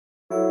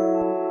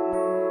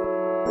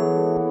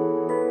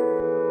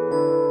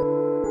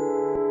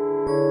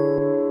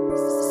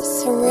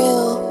for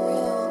real.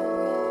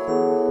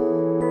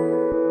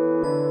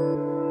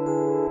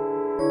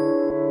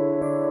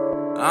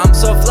 I'm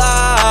so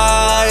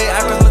fly, I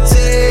cross my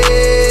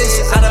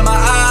T's out of my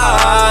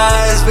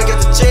eyes. We get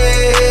the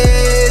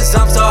cheese.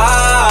 I'm so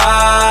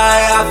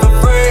high, I feel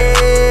free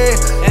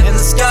in the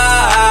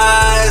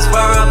skies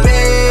where I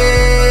be.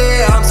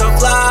 I'm so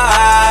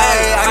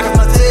fly, I cross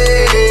my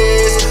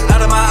T's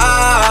out of my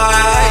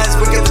eyes.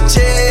 We get the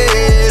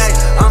cheese.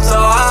 I'm so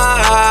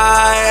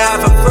high, I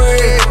feel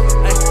free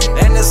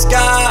in the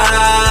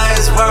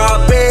skies where I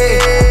be.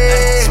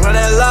 Swear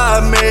they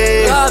love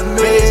me,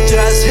 bitch,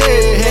 just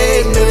hit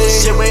me.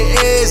 Shit we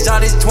is, all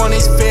these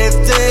 20s,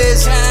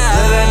 50s,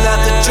 living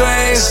out the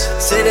dream,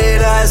 city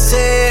to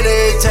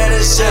city, tear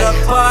this shit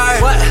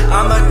apart.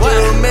 I'ma do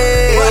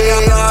me,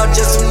 y'all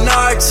just some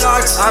narcs.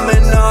 I'm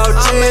an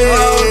OG,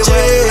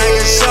 waiting like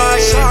a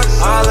shark.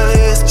 All of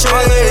this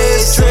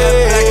trees,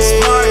 trip like a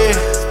smart.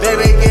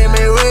 Baby, give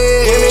me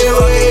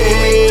weed,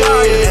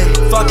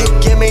 fuck it,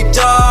 give me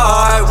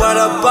dark. With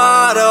a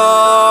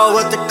bottle,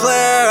 with the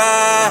clear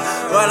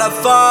eye. Where the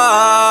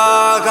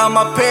fuck all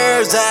my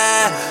peers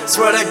at?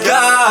 Swear to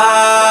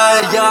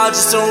God, y'all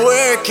just some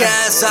weird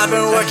cats. I've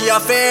been working, y'all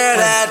fear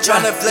that.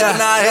 Tryna flip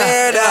and I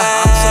hear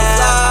that. I'm so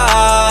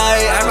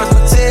fly, I cross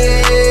my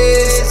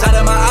T's out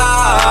of my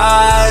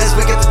eyes.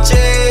 We get the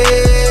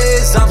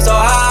cheese. I'm so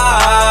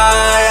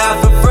high,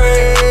 I feel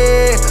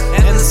free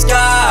in the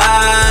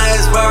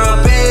skies where I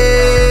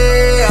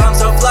be. I'm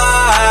so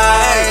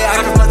fly,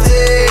 I cross my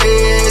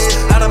T's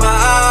out of my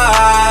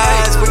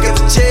eyes. We get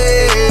the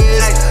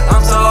cheese.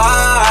 I'm so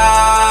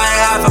high,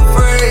 I feel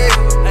free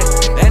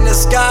in the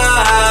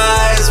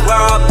skies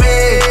where I be.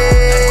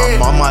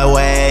 I'm on my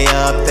way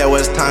up, there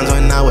was times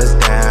when I was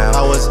down.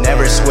 I was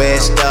never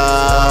switched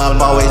up,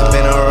 always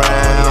been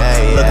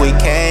around. Look, we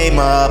came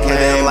up,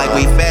 living like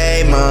we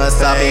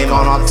famous. I be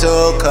gone off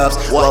 2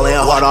 cups, rolling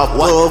hard off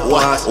whoop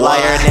once.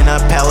 Wired in a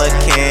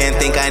pelican,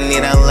 think I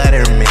need a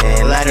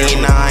letterman.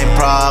 99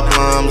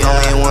 problems,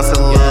 only one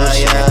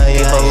solution.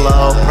 People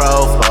low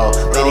profile,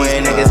 these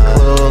niggas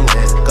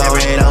clueless.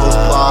 Going know who's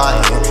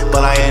plotting,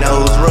 but I ain't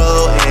know who's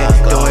rooting.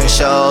 Doing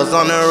shows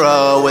on the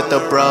road with the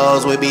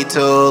bros, we be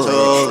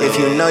tooling. If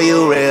you know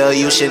you real,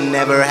 you should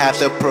never have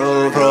to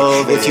prove.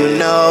 If you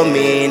know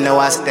me, know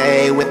I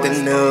stay with the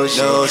new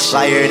shit.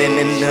 Flyer than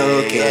the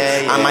new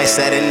kid, I might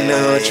set a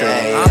new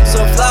trend. I'm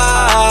so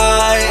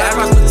fly, I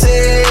cross my